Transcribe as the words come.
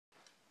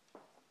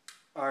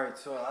Alright,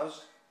 so I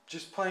was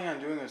just planning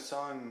on doing a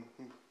song,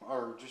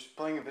 or just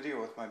playing a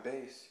video with my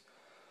bass.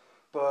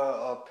 But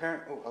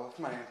apparently, oh, I left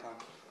my amp on.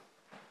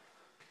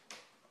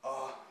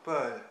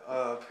 But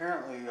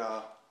apparently,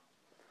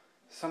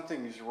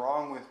 something's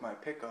wrong with my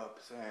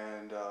pickups,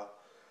 and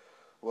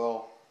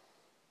well,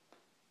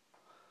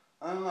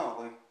 I don't know,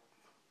 like,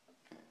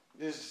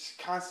 there's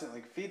constant,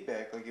 like,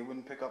 feedback, like, it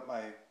wouldn't pick up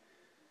my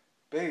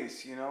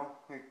bass, you know?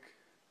 Like,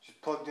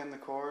 just plugged in the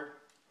cord.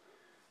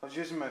 I was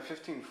using my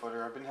 15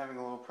 footer, I've been having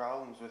a little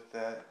problems with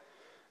that,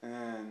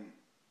 and,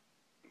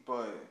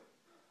 but,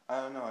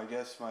 I don't know, I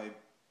guess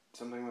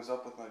something was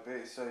up with my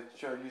bass. So I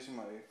tried using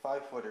my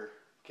 5 footer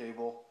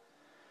cable,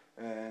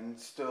 and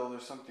still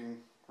there's something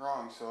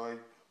wrong, so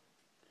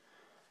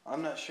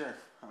I'm not sure.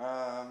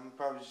 I'm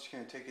probably just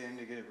going to take it in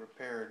to get it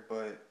repaired,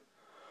 but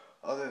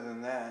other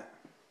than that,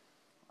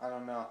 I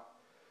don't know.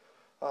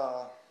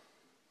 Uh,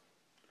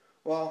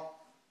 well,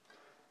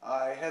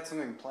 I had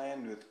something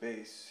planned with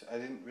bass. I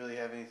didn't really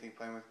have anything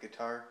planned with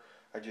guitar.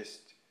 I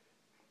just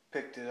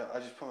picked it up. I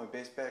just put my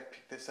bass back,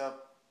 picked this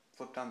up,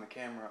 flipped on the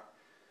camera.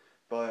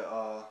 But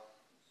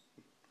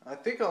I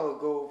think I'll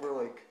go over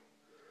like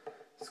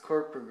this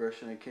chord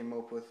progression I came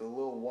up with a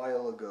little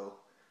while ago.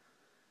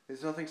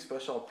 There's nothing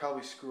special. I'll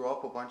probably screw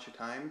up a bunch of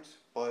times,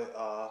 but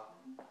I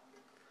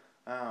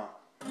don't know.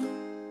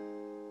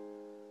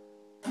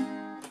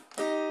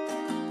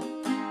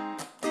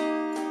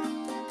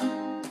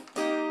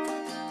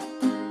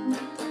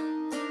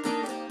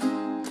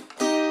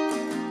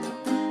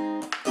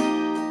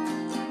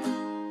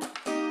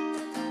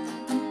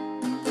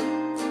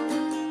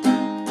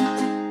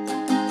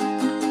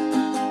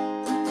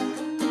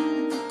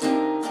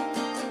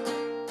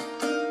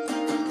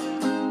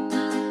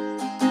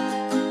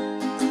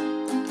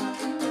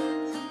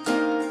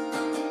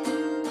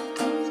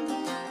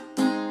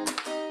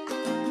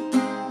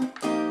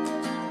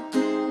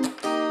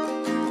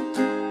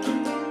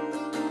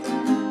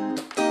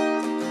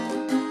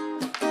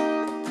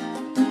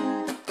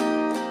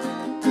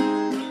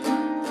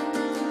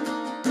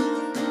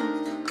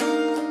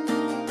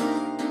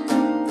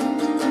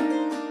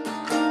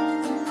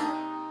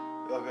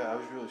 Okay, I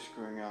was really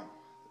screwing up.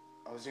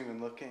 I wasn't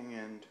even looking,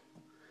 and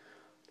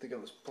I think I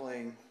was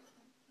playing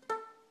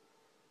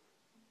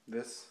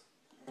this.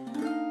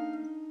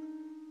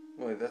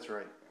 Wait, that's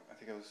right. I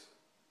think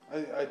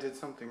I did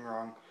something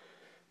wrong.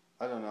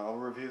 I don't know. I'll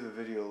review the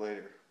video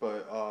later,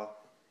 but I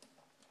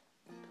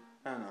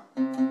don't know.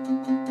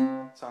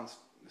 This sounds.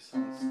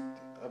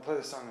 I play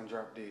the song in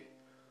drop D.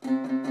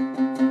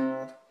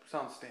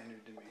 Sounds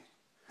standard to me.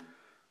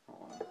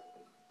 Hold on.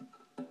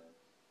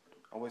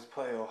 Always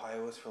play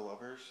Ohio is for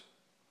Lovers.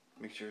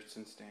 Make sure it's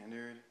in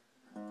standard.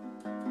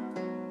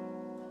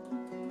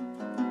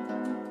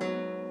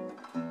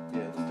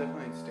 Yeah, it's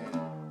definitely in standard.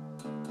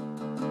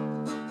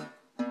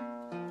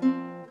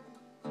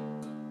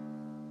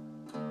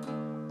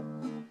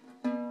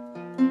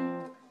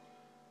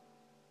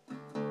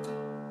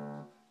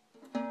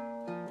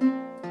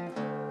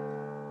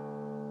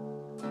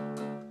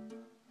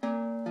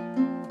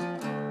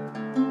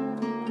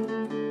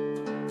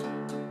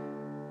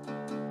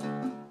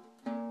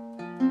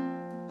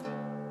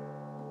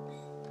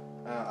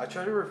 I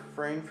try to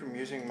refrain from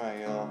using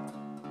my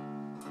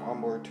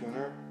onboard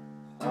tuner.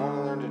 I want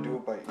to learn to do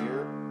it by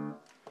ear,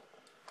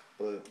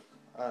 but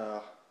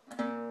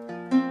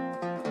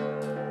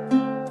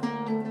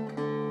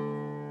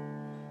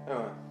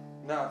anyway,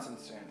 now it's in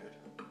standard.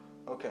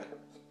 Okay.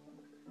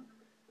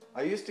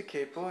 I used to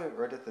capo it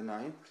right at the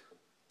 9th,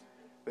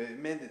 but it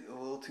made it a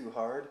little too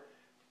hard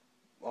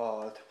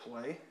to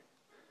play,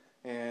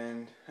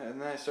 and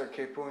then I start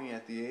capoing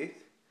at the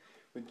 8th,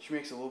 which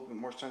makes a little bit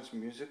more sense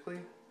musically.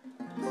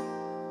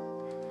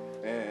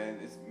 And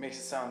it makes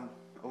it sound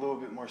a little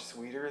bit more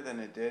sweeter than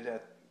it did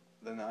at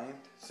the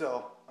 9th,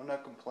 so I'm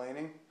not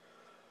complaining.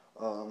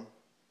 I don't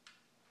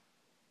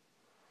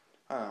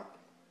know.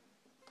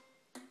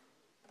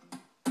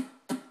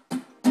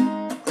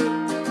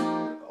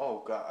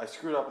 Oh god, I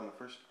screwed up in the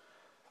first.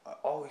 I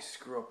always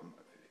screw up in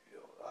my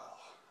video.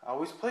 I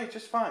always play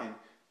just fine.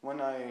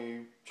 When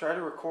I try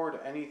to record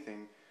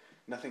anything,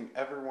 nothing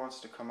ever wants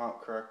to come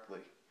out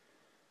correctly.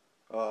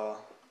 I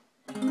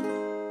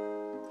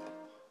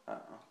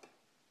don't know.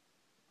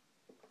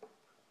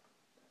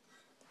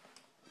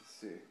 Let's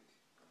see.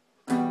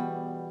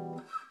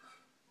 I'm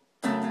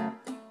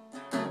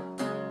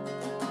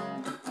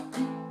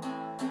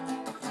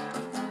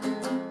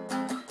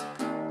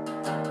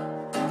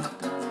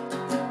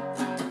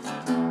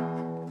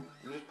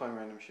just playing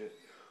random shit.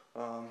 I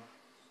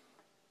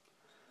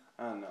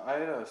don't know. I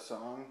had a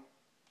song.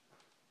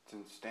 It's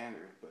in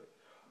standard, but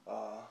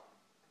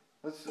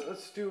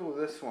let's do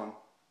this one.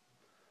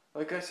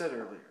 Like I said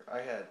earlier,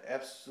 I had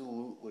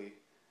absolutely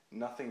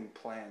nothing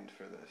planned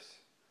for this.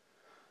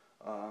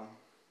 I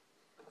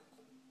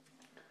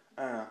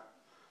don't know.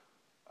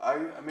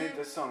 I made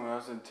this song when I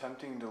was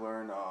attempting to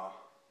learn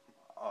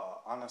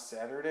On a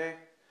Saturday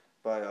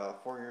by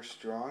 4 Years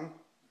Strong,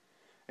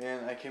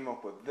 and I came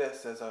up with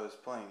this as I was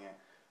playing it.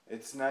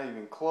 It's not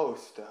even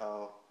close to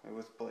how it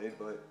was played,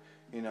 but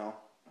you know,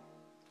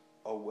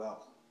 oh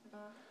well.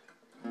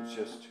 It's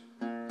just...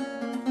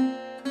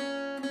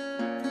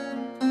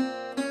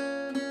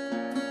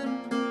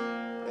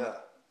 yeah.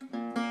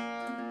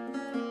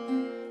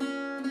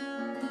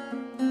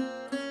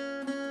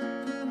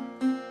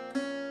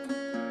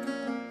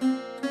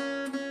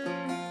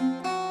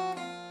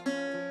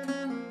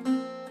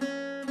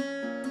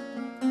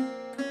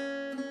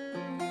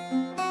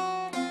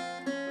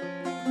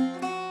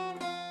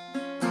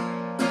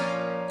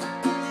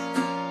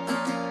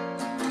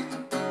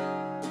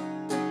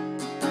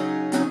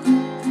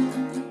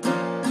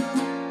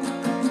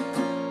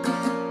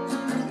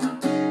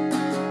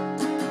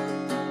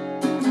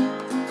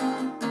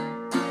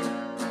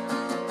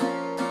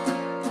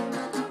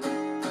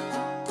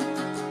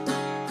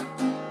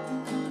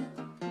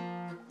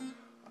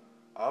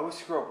 I always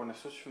screw up when I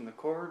switch from the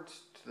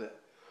chords to the...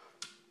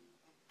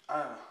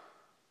 I don't know.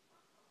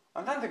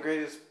 I'm not the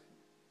greatest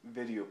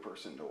video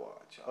person to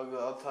watch.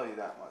 I'll tell you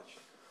that much.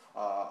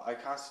 I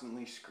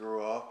constantly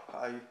screw up.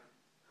 I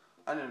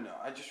don't know.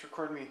 I just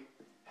record me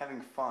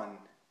having fun.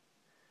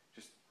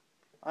 Just,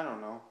 I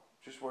don't know.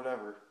 Just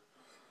whatever.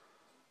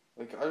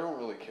 Like, I don't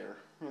really care.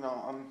 You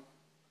know,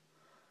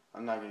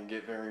 I'm not gonna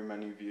get very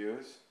many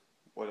views.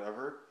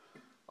 Whatever.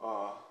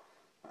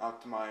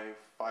 Out to my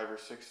 5 or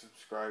 6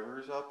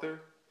 subscribers out there.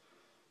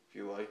 If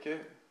you like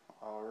it,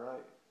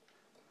 alright.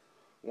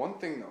 One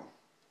thing though,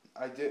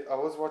 I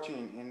was watching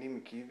an Andy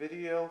McKee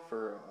video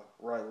for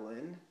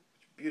Rylan,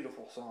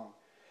 beautiful song.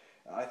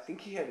 I think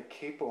he had a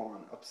capo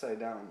on upside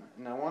down,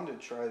 and I wanted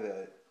to try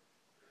that.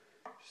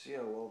 See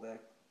how well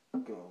that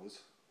goes.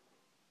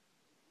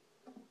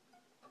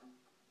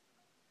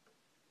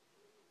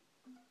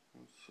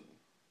 Let's see.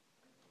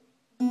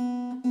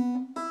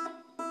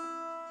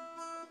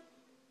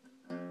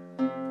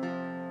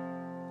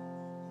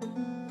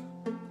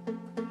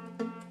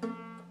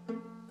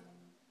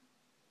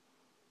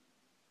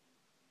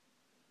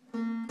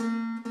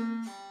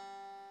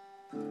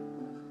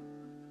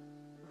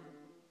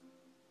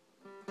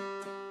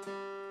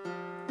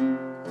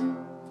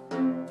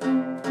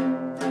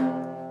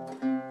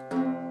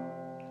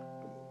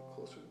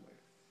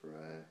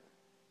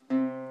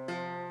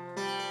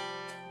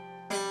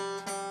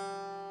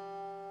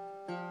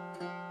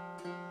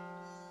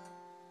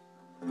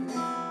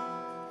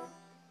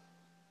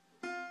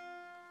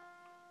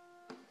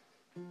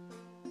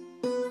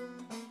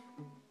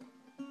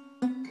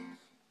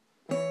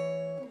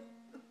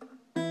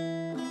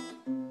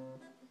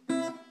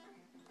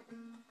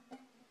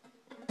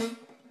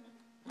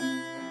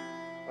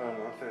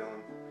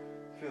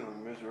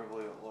 Feeling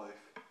miserably at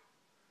life.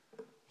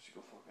 Just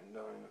go fucking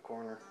down in the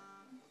corner.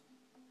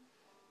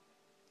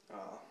 I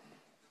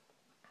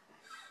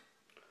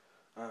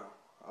don't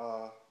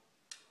know.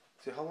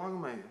 See, how long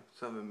am I?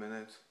 7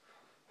 minutes.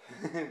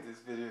 This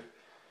video.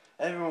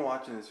 Everyone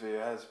watching this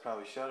video has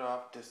probably shut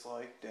off,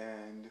 disliked,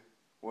 and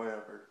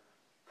whatever.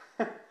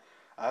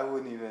 I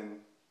wouldn't even.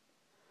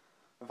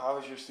 If I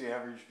was just the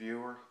average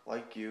viewer,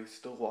 like you,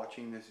 still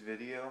watching this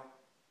video,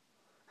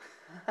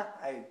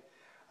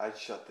 I'd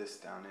shut this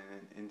down in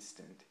an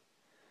instant.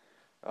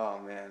 Oh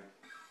man.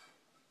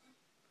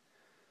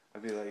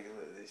 I'd be like,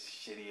 this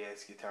shitty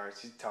ass guitar,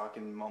 she's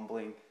talking,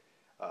 mumbling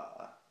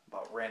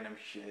about random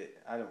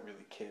shit. I don't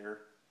really care.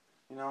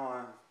 You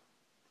know,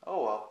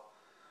 oh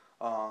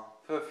well.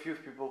 For the few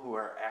people who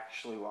are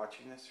actually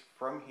watching this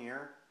from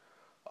here,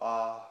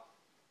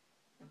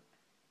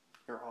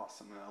 you're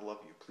awesome and I love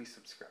you. Please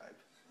subscribe.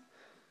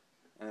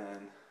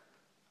 And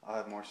I'll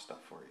have more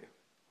stuff for you.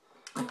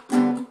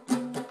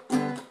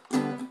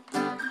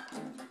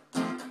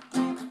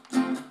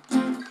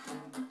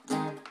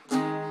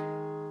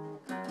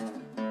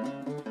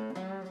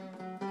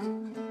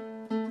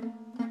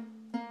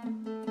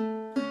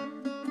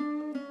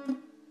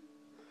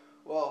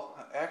 Well,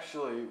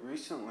 actually,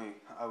 recently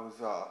I was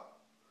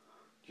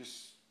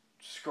just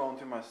scrolling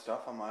through my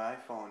stuff on my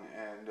iPhone,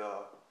 and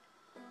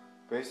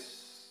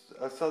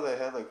I saw they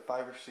had like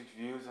 5 or 6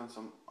 views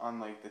on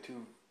like the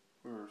 2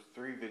 or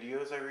 3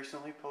 videos I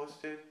recently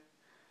posted.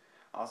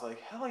 I was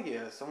like, hell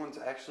yeah, someone's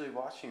actually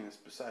watching this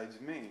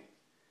besides me.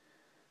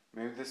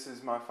 Maybe this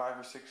is my 5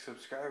 or 6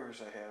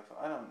 subscribers I have.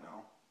 I don't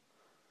know.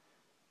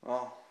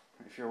 Well,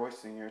 if you're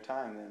wasting your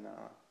time, then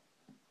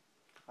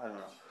I don't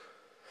know.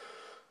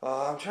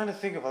 I'm trying to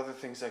think of other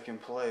things I can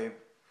play.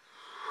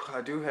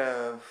 I do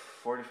have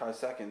 45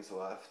 seconds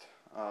left.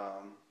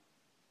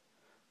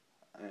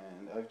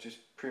 And I've just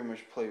pretty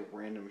much played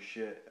random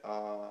shit.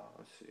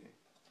 Let's see.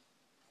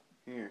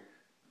 Here.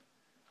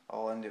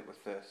 I'll end it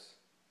with this.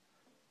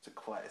 It's a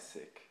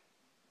classic.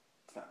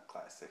 It's not a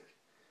classic.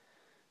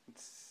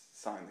 It's a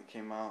song that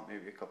came out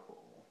maybe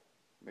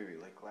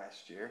like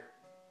last year.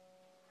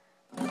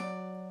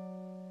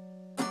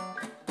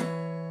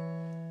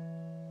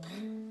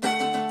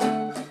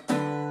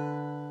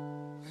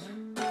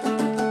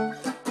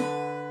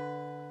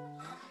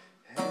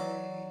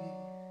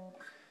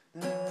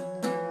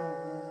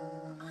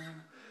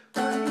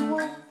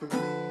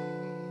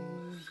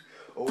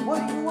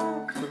 What do you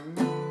want from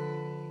me?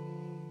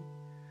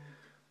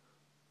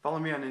 Follow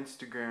me on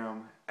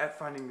Instagram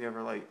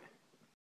 @FindingTheEverlight.